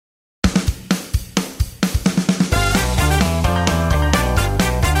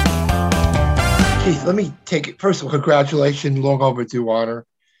Keith, let me take it. First of all, congratulations, long overdue honor.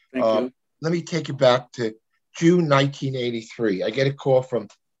 Thank you. Let me take you back to June 1983. I get a call from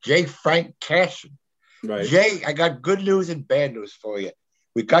J. Frank Cashin. Right. Jay, I got good news and bad news for you.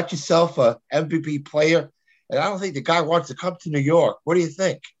 We got yourself a MVP player, and I don't think the guy wants to come to New York. What do you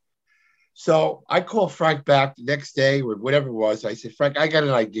think? So I called Frank back the next day or whatever it was. I said, Frank, I got an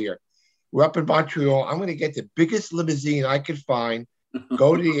idea. We're up in Montreal. I'm going to get the biggest limousine I could find,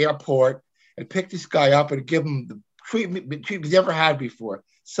 go to the airport, and pick this guy up and give him the treatment he's never had before.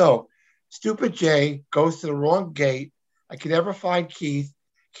 So stupid Jay goes to the wrong gate. I can never find Keith.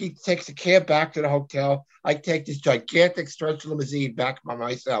 Keith takes a cab back to the hotel. I take this gigantic stretch limousine back by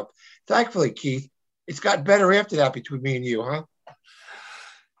myself. Thankfully, Keith, it's got better after that between me and you, huh?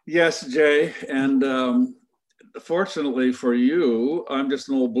 Yes, Jay. And fortunately for you, I'm just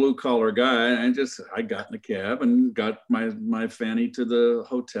an old blue collar guy. I got in a cab and got my fanny to the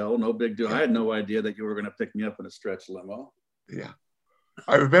hotel. No big deal. I had no idea that you were going to pick me up in a stretch limo. Yeah.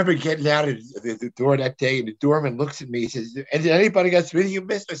 I remember getting out of the door that day, and the doorman looks at me. He says, "And did anybody else really you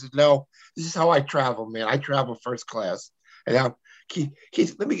missed?" I said, "No, this is how I travel, man. I travel first class." And now, Keith,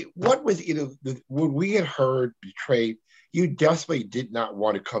 what was, when we had heard betrayed, you desperately did not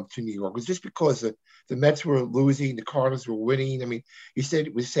want to come to New York. Was just because the Mets were losing, the Cardinals were winning? I mean, you said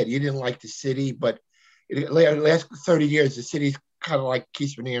you didn't like the city, but in the last 30 years, the city's kind of like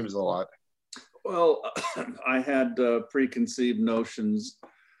Keith Hernandez a lot. Well, I had preconceived notions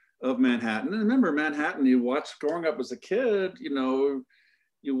of Manhattan. And remember, Manhattan, you watched growing up as a kid,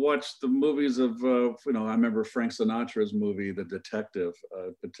 you watched the movies of, I remember Frank Sinatra's movie, The Detective,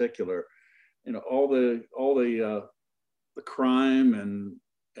 in particular. All the crime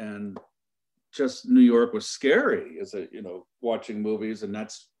and just New York was scary as watching movies, and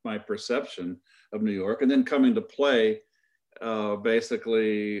that's my perception of New York. And then coming to play,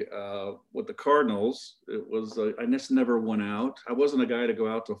 basically with the Cardinals, it was I just never went out. I wasn't a guy to go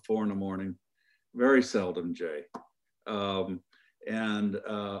out till 4 a.m. Very seldom, Jay. And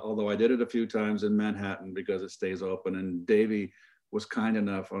although I did it a few times in Manhattan because it stays open, and Davey was kind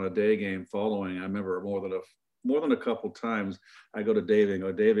enough on a day game following. I remember more than a couple times I go to Davey and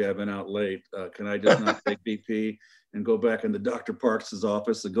go, "Davey, I've been out late. Can I just not take BP and go back into Dr. Parks'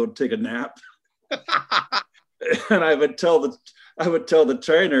 office and go take a nap?" And I would tell the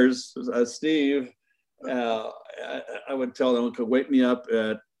trainers, Steve, I would tell them to wake me up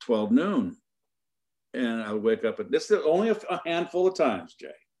at 12 noon. And I would wake up at this is only a handful of times,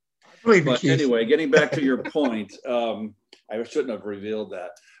 Jay. But anyway, getting back to your point, I shouldn't have revealed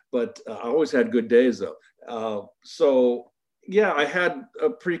that, but I always had good days though. So yeah, I had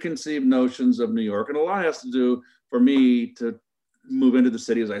preconceived notions of New York, and a lot has to do for me to move into the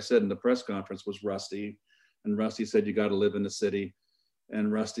city, as I said in the press conference, was Rusty. And Rusty said, "You got to live in the city."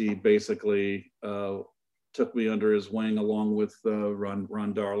 And Rusty basically took me under his wing along with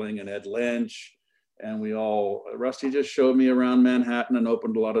Ron Darling and Ed Lynch. And Rusty just showed me around Manhattan and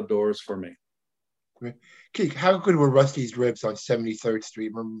opened a lot of doors for me. Keith, how good were Rusty's ribs on 73rd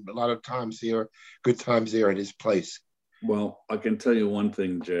Street? Remember, a lot of times there, good times there at his place. Well, I can tell you one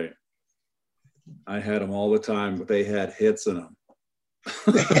thing, Jay. I had them all the time, but they had hits in them.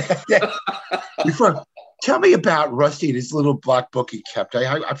 Tell me about Rusty and his little black book he kept.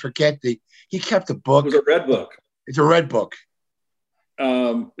 I forget he kept a book. It was a red book. It's a red book.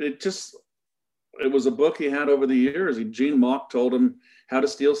 It was a book he had over the years. Gene Mauch told him how to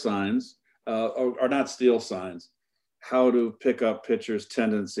steal signs, or not steal signs, how to pick up pitchers'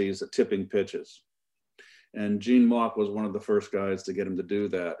 tendencies at tipping pitches. And Gene Mauch was one of the first guys to get him to do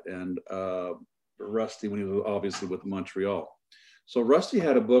that. And Rusty, when he was obviously with Montreal. So Rusty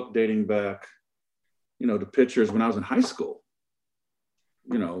had a book dating back, to pitchers when I was in high school,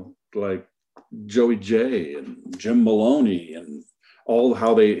 like Joey J and Jim Maloney and all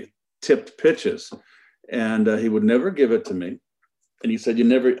how they tipped pitches. And he would never give it to me. And he said,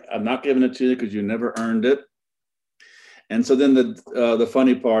 I'm not giving it to you because you never earned it. And so then the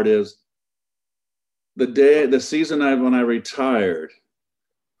funny part is the season when I retired,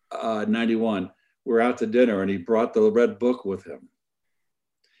 91, we're out to dinner and he brought the red book with him.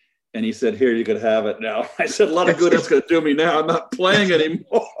 And he said, "Here, you could have it now." I said, "A lot of good it's going to do me now. I'm not playing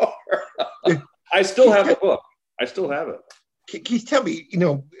anymore." I still have the book. I still have it. Can you tell me,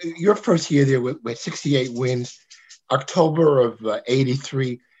 your first year there with 68 wins, October of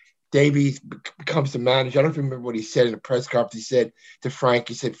 83, Davey becomes the manager. I don't remember what he said in the press conference. He said to Frank,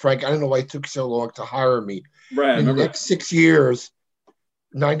 "Frank, I don't know why it took so long to hire me." Right. In the next 6 years,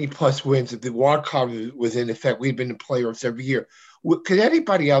 90 plus wins. If the wild card was in effect, we'd been in the playoffs every year. Could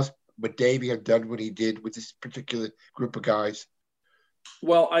anybody else but Davey have done what he did with this particular group of guys?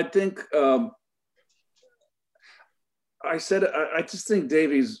 Well, I think I said, I just think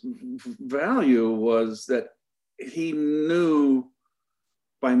Davey's value was that he knew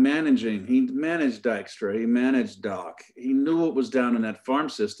by managing, he managed Dykstra, he managed Doc, he knew what was down in that farm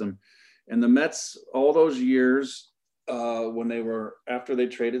system. And the Mets, all those years, when they were, after they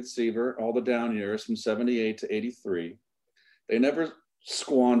traded Seaver, all the down years from 78 to 83, they never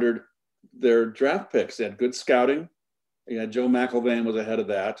squandered their draft picks. They had good scouting. You had Joe McIlvaine was ahead of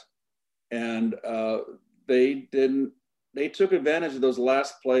that. And they took advantage of those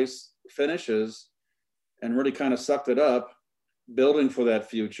last place finishes and really kind of sucked it up, building for that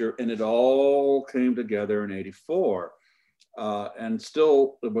future. And it all came together in 84. And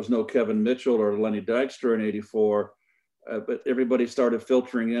still, there was no Kevin Mitchell or Lenny Dykstra in 84, but everybody started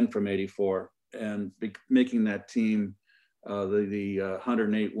filtering in from 84 and making that team the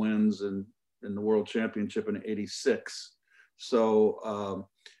 108 wins in the World Championship in 86. So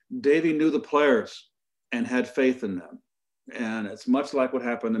Davey knew the players and had faith in them. And it's much like what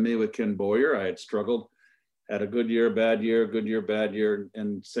happened to me with Ken Boyer. I had struggled, had a good year, bad year, good year, bad year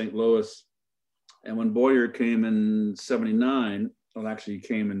in St. Louis. And when Boyer came in 79, well, actually he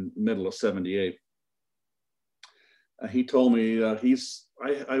came in the middle of 78, he told me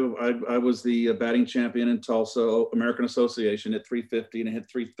I was the batting champion in Tulsa, American Association, at 350, and I hit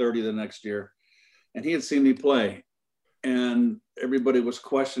 330 the next year. And he had seen me play. And everybody was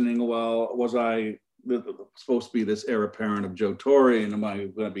questioning, well, was I supposed to be this heir apparent of Joe Torre? And am I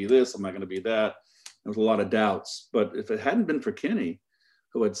going to be this? Am I going to be that? There was a lot of doubts. But if it hadn't been for Kenny,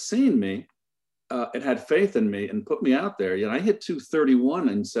 who had seen me, and had faith in me and put me out there. You know, I hit 231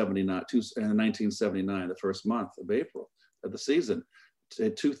 in 1979, the first month of April of the season,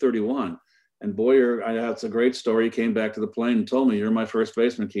 231. And Boyer, that's a great story. He came back to the plane and told me, "You're my first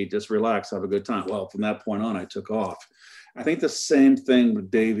baseman, Keith. Just relax, have a good time." Well, from that point on, I took off. I think the same thing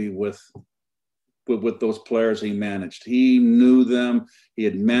with Davey with those players he managed. He knew them. He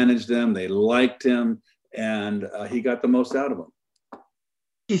had managed them. They liked him, and he got the most out of them.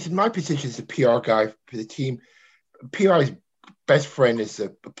 Keith, in my position as a PR guy for the team, PR's best friend is a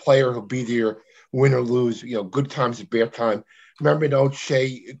player who'll be there, win or lose, good times and bad time. Remember in old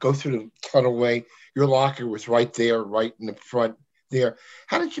Shea, go through the tunnelway, your locker was right there, right in the front there.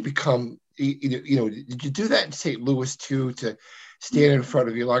 How did you become, did you do that in St. Louis too, to stand in front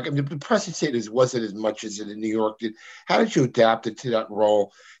of your locker? I mean, the press in St. Louis wasn't as much as it in New York did. How did you adapt it to that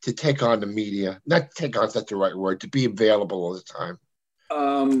role, to take on the media? Not take on, is not the right word, to be available all the time?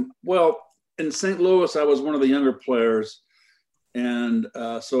 Well, in St. Louis, I was one of the younger players. And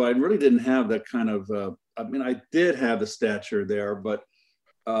so I really didn't have that kind of, I did have the stature there, but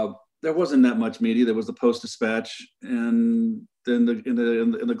there wasn't that much media. There was the Post-Dispatch and then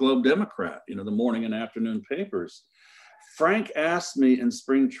in the Globe Democrat, the morning and afternoon papers. Frank asked me in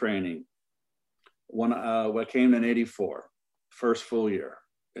spring training when I came in 84, first full year.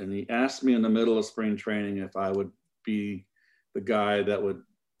 And he asked me in the middle of spring training if I would be the guy that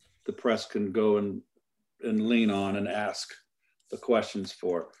the press can go and lean on and ask the questions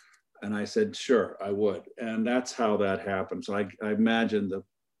for. And I said, sure, I would. And that's how that happened. So I imagine the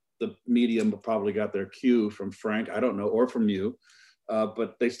medium probably got their cue from Frank, I don't know, or from you,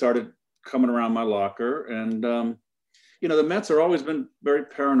 but they started coming around my locker. And, the Mets have always been very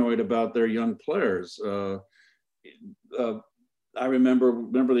paranoid about their young players. I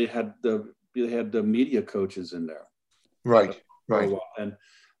remember they had the media coaches in there. Right. And,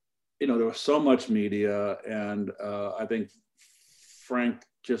 there was so much media, and I think Frank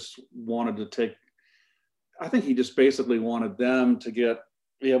just wanted to he just basically wanted them to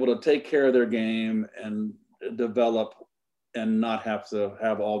be able to take care of their game and develop and not have to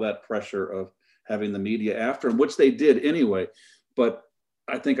have all that pressure of having the media after them, which they did anyway. But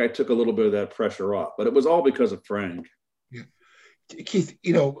I think I took a little bit of that pressure off, but it was all because of Frank. Yeah. Keith,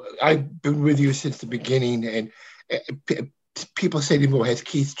 I've been with you since the beginning, and people say to me, well, has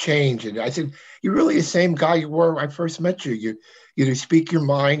Keith changed? And I said, you're really the same guy you were when I first met you. You speak your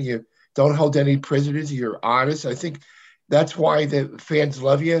mind. You don't hold any prisoners. You're honest. I think that's why the fans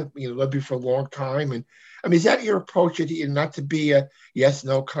love you. Love you for a long time. And I mean, is that your approach? Not to be a yes,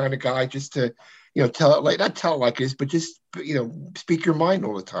 no kind of guy, just to, tell it not tell it like it is, but just, speak your mind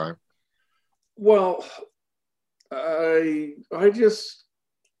all the time. Well, I just,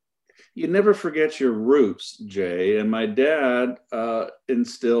 you never forget your roots, Jay. And my dad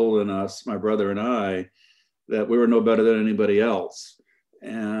instilled in us, my brother and I, that we were no better than anybody else.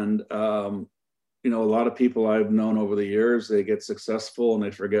 And, a lot of people I've known over the years, they get successful and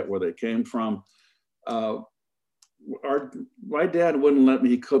they forget where they came from. My dad wouldn't let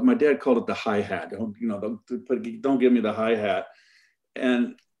me, my dad called it the hi-hat. Don't give me the hi-hat.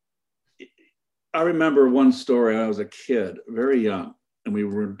 And I remember one story. I was a kid, very young, and we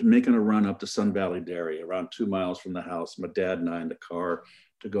were making a run up to Sun Valley Dairy, around 2 miles from the house. My dad and I in the car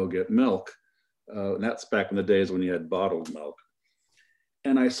to go get milk. And that's back in the days when you had bottled milk.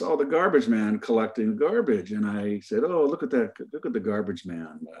 And I saw the garbage man collecting garbage, and I said, "Oh, look at that! Look at the garbage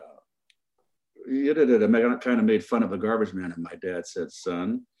man." I kind of made fun of the garbage man, and my dad said,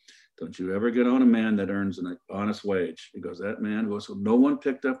 "Son, don't you ever get on a man that earns an honest wage." He goes, "That man goes, well, no one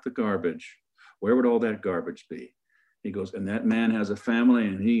picked up the garbage. Where would all that garbage be?" He goes, "And that man has a family,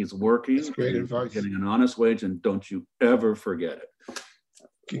 and he's working. That's great advice. Getting an honest wage, and don't you ever forget it."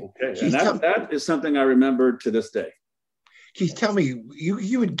 Okay, and that is something I remember to this day. Keith, tell me,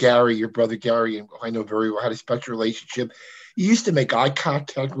 you and Gary, your brother Gary, and I know very well, had a special relationship. You used to make eye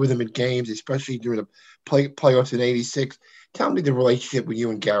contact with him in games, especially during the playoffs in '86. Tell me the relationship with you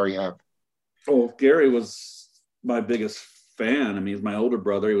and Gary have. Oh, Gary was my biggest fan. I mean, he's my older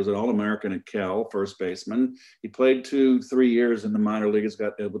brother. He was an All-American at Cal, first baseman. He played 2-3 years in the minor leagues,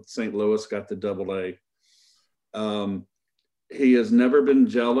 got with St. Louis, got to Double-A. He has never been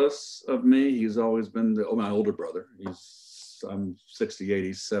jealous of me. He's always been my older brother. I'm 68,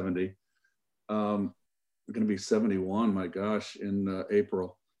 he's 70. I'm going to be 71, my gosh, in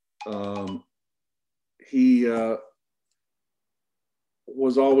April. He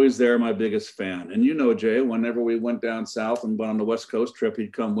was always there, my biggest fan. And you know, Jay, whenever we went down south and went on the West Coast trip,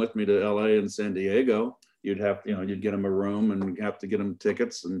 he'd come with me to LA and San Diego. You'd get him a room and have to get him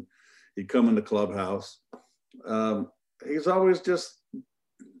tickets, and he'd come in the clubhouse. He's always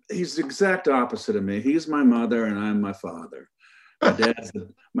he's the exact opposite of me. He's my mother and I'm my father.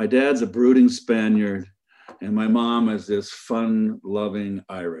 My dad's a brooding Spaniard, and my mom is this fun-loving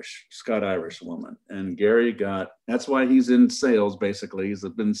Scot-Irish woman. And Gary that's why he's in sales, basically. He's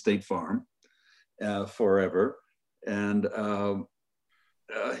been State Farm forever. And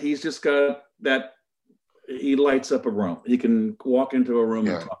he's just got that, he lights up a room. He can walk into a room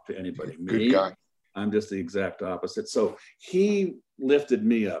and talk to anybody. Good guy. I'm just the exact opposite. So he lifted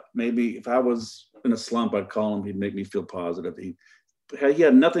me up. Maybe if I was in a slump, I'd call him. He'd make me feel positive. He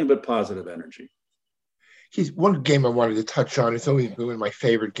had nothing but positive energy. He's one game I wanted to touch on. It's always been one of my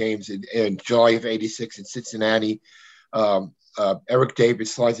favorite games in July of '86 in Cincinnati. Eric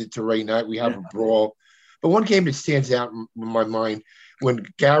Davis slides it to Ray Knight. We have a brawl. But one game that stands out in my mind, when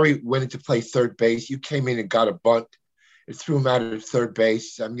Gary went into play third base, you came in and got a bunt. It threw him out at third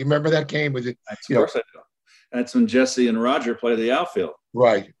base. You remember that game? Was it? Of course I do. That's when Jesse and Roger played the outfield.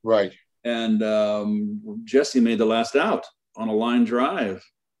 Right. And Jesse made the last out on a line drive.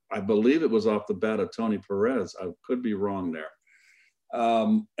 I believe it was off the bat of Tony Perez. I could be wrong there.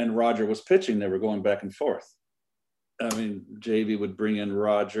 And Roger was pitching. They were going back and forth. I mean, JV would bring in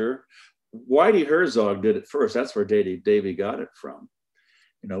Roger. Whitey Herzog did it first. That's where Davey got it from.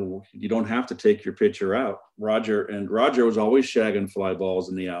 You don't have to take your pitcher out. Roger was always shagging fly balls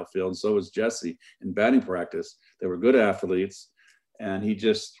in the outfield, and so was Jesse in batting practice. They were good athletes, and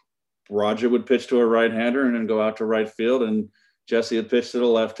Roger would pitch to a right-hander and then go out to right field, and Jesse had pitched to the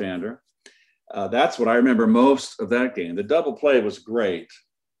left-hander. That's what I remember most of that game. The double play was great,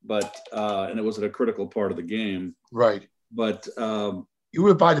 but and it was at a critical part of the game. Right. But you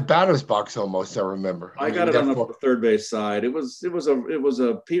were by the batter's box almost, I remember. I got it on the third base side. It was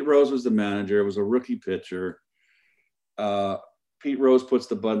Pete Rose was the manager. It was a rookie pitcher. Pete Rose puts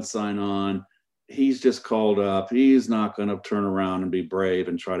the bunt sign on. He's just called up. He's not going to turn around and be brave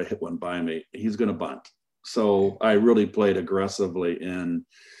and try to hit one by me. He's going to bunt. So I really played aggressively and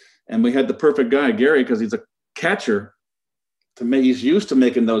we had the perfect guy, Gary, because he's a catcher. He's used to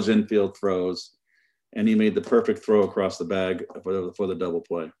making those infield throws. And he made the perfect throw across the bag for the double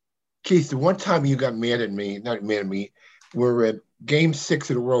play. Keith, the one time you got not mad at me, we're at Game 6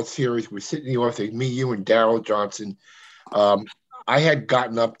 of the World Series. We're sitting in the office, me, you, and Darryl Johnson. I had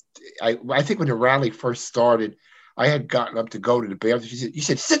gotten up. I think when the rally first started, I had gotten up to go to the bathroom. You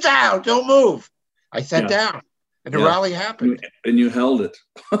said, sit down, don't move. I sat down, and the rally happened. And you held it.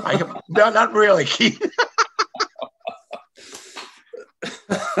 No, not really, Keith.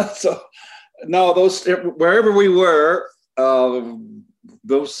 So. No, wherever we were,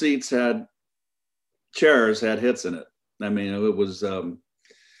 those chairs had hits in it. I mean, it was who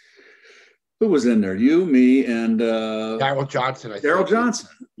was in there? You, me, and Darryl Johnson. Darryl Johnson.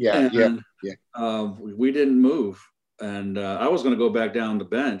 Yeah. We didn't move, and I was going to go back down the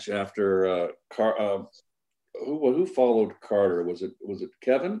bench after who followed Carter? Was it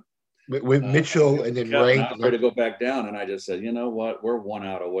Kevin? With Mitchell and then Ray. I was ready to go back down, and I just said, you know what? We're 1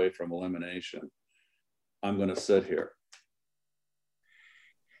 out away from elimination. I'm going to sit here.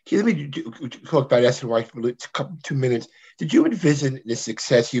 Let me talk about SNY for a couple 2 minutes. Did you envision the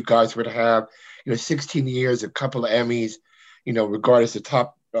success you guys would have? 16 years, a couple of Emmys, regarded as the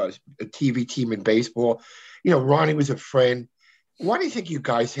top TV team in baseball. Ronnie was a friend. Why do you think you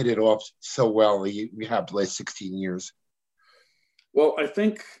guys hit it off so well? You have the last 16 years. Well, I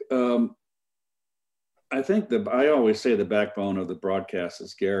always say the backbone of the broadcast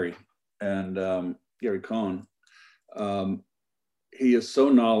is Gary and Gary Cohn. He is so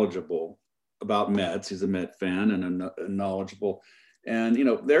knowledgeable about Mets. He's a Met fan and knowledgeable. And,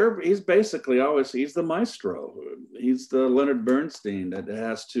 he's basically he's the maestro. He's the Leonard Bernstein that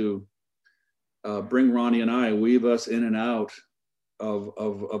has to bring Ronnie and I, weave us in and out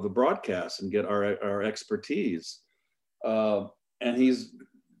of the broadcast and get our expertise. And he's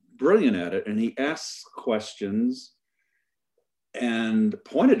brilliant at it. And he asks questions and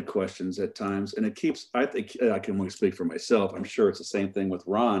pointed questions at times. And it keeps, I think I can only speak for myself. I'm sure it's the same thing with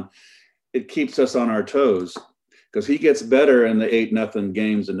Ron. It keeps us on our toes because he gets better in the 8-0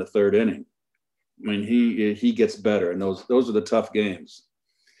 games in the third inning. I mean, he gets better, and those are the tough games.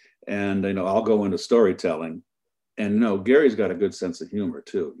 And I'll go into storytelling, and Gary's got a good sense of humor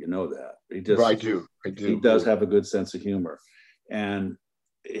too. You know that. I do. He does have a good sense of humor, and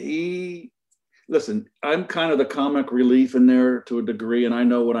listen, I'm kind of the comic relief in there to a degree, and I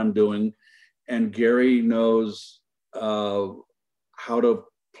know what I'm doing, and Gary knows how to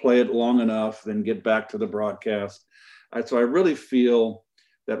play it long enough, then get back to the broadcast. So I really feel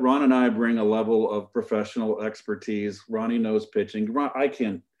that Ron and I bring a level of professional expertise. Ronnie knows pitching. I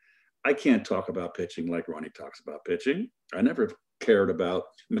can't talk about pitching like Ronnie talks about pitching. I never cared about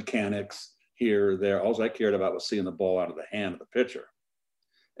mechanics here or there. All I cared about was seeing the ball out of the hand of the pitcher.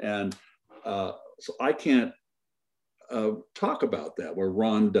 And so I can't talk about that where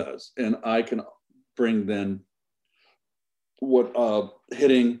Ron does. And I can bring then what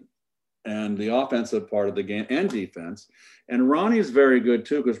hitting and the offensive part of the game and defense. And Ronnie's very good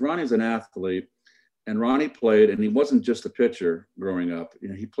too, because Ronnie's an athlete, and Ronnie played, and he wasn't just a pitcher growing up.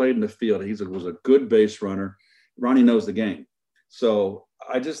 He played in the field. He was a good base runner. Ronnie knows the game. So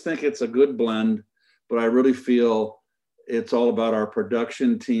I just think it's a good blend, but I really feel it's all about our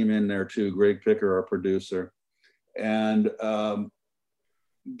production team in there too. Greg Picker, our producer, and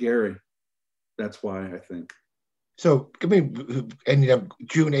Gary. That's why I think. So, ended up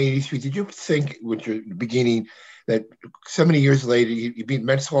June '83. Did you think, with your beginning, that so many years later you beat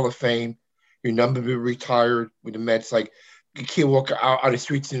Mets Hall of Fame, your number be retired with the Mets? Like, you can't walk out on the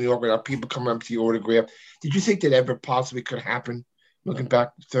streets in New York without people coming up to your autograph. Did you think that ever possibly could happen? Looking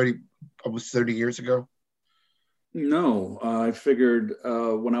back almost 30 years ago. No, I figured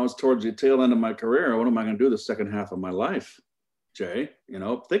when I was towards the tail end of my career, what am I going to do the second half of my life? Jay,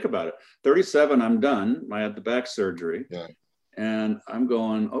 think about it. 37, I'm done. I had the back surgery. Yeah. And I'm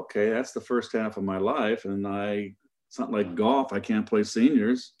going, okay, that's the first half of my life. And it's not like golf. I can't play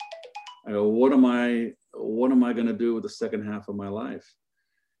seniors. I go, what am I going to do with the second half of my life?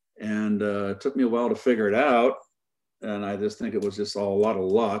 And it took me a while to figure it out. And I just think it was just a lot of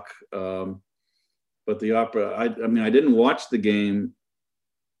luck. But I didn't watch the game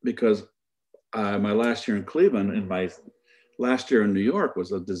because my last year in Cleveland and my last year in New York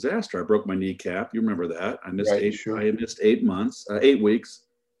was a disaster. I broke my kneecap. You remember that? I missed I missed 8 weeks,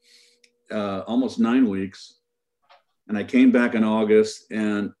 almost 9 weeks. And I came back in August,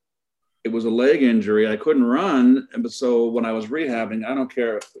 and it was a leg injury. I couldn't run. And so when I was rehabbing, I don't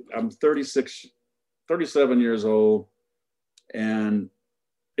care. I'm 37 years old, and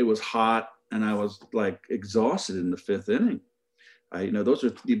it was hot, and I was like exhausted in the fifth inning.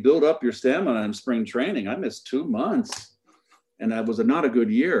 You build up your stamina in spring training. I missed 2 months. And that was not a good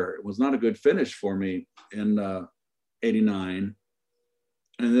year. It was not a good finish for me in '89.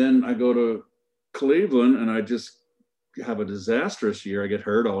 And then I go to Cleveland, and I just have a disastrous year. I get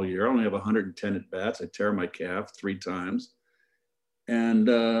hurt all year. I only have 110 at bats. I tear my calf 3 times. And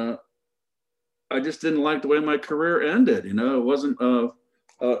I just didn't like the way my career ended. It wasn't a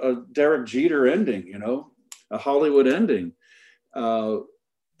Derek Jeter ending, a Hollywood ending.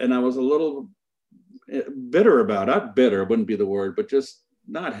 And I was a little bitter about it. Not bitter, wouldn't be the word, but just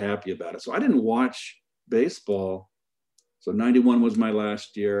not happy about it. So I didn't watch baseball. So 91 was my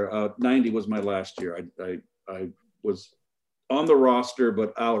last year. 90 was my last year. I was on the roster,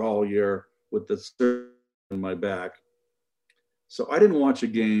 but out all year with the surgery in my back. So I didn't watch a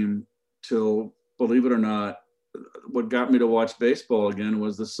game till, believe it or not, what got me to watch baseball again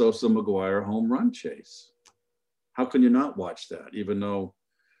was the Sosa McGwire home run chase. How can you not watch that? Even though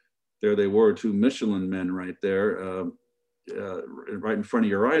there they were, 2 Michelin men right there, right in front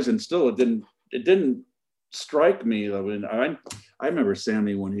of your eyes, and still it didn't strike me. I mean, I remember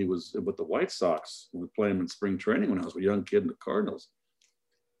Sammy when he was with the White Sox, when we played him in spring training when I was a young kid in the Cardinals.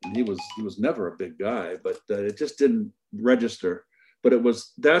 And he was never a big guy, but it just didn't register. But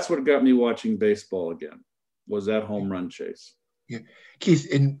that's what got me watching baseball again, was that home run chase. Yeah,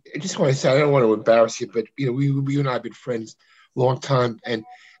 Keith, and I just want to say, I don't want to embarrass you, but we and I have been friends a long time, and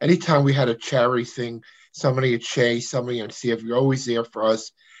anytime we had a charity thing, somebody at Chase, somebody on CF, you're always there for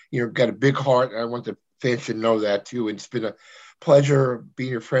us. Got a big heart, and I want the fans to know that too. And it's been a pleasure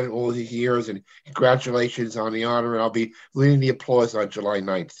being your friend all these years, and congratulations on the honor. And I'll be leading the applause on July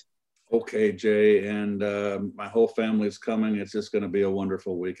 9th. Okay, Jay, and my whole family is coming. It's just going to be a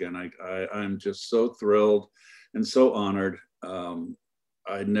wonderful weekend. I'm just so thrilled and so honored.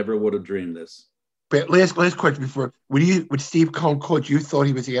 I never would have dreamed this. But last question before, when Steve Cohen called you, thought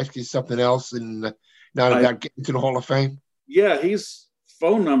he was asking you something else and not about getting to the Hall of Fame? Yeah, his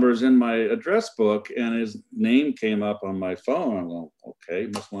phone number is in my address book, and his name came up on my phone. I'm going, okay,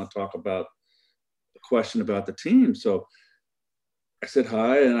 must want to talk about the question about the team. So I said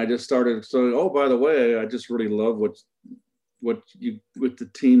hi, and I just started saying, oh, by the way, I just really love what the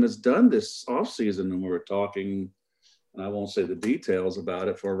team has done this offseason. And we were talking, and I won't say the details about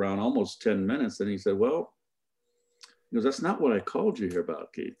it, for around almost 10 minutes. And he said, well, he goes, that's not what I called you here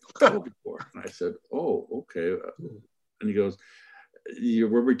about, Keith. I called you for. And I said, oh, okay. And he goes, we're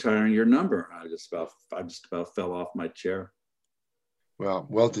retiring your number. I just about fell off my chair.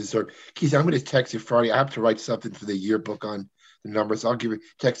 Well deserved. Keith, I'm going to text you Friday. I have to write something for the yearbook on the numbers. I'll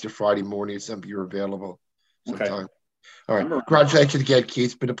text you Friday morning if something you're available sometime. Okay. All right. Congratulations again, Keith.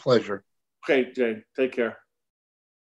 It's been a pleasure. Okay, Jay. Take care.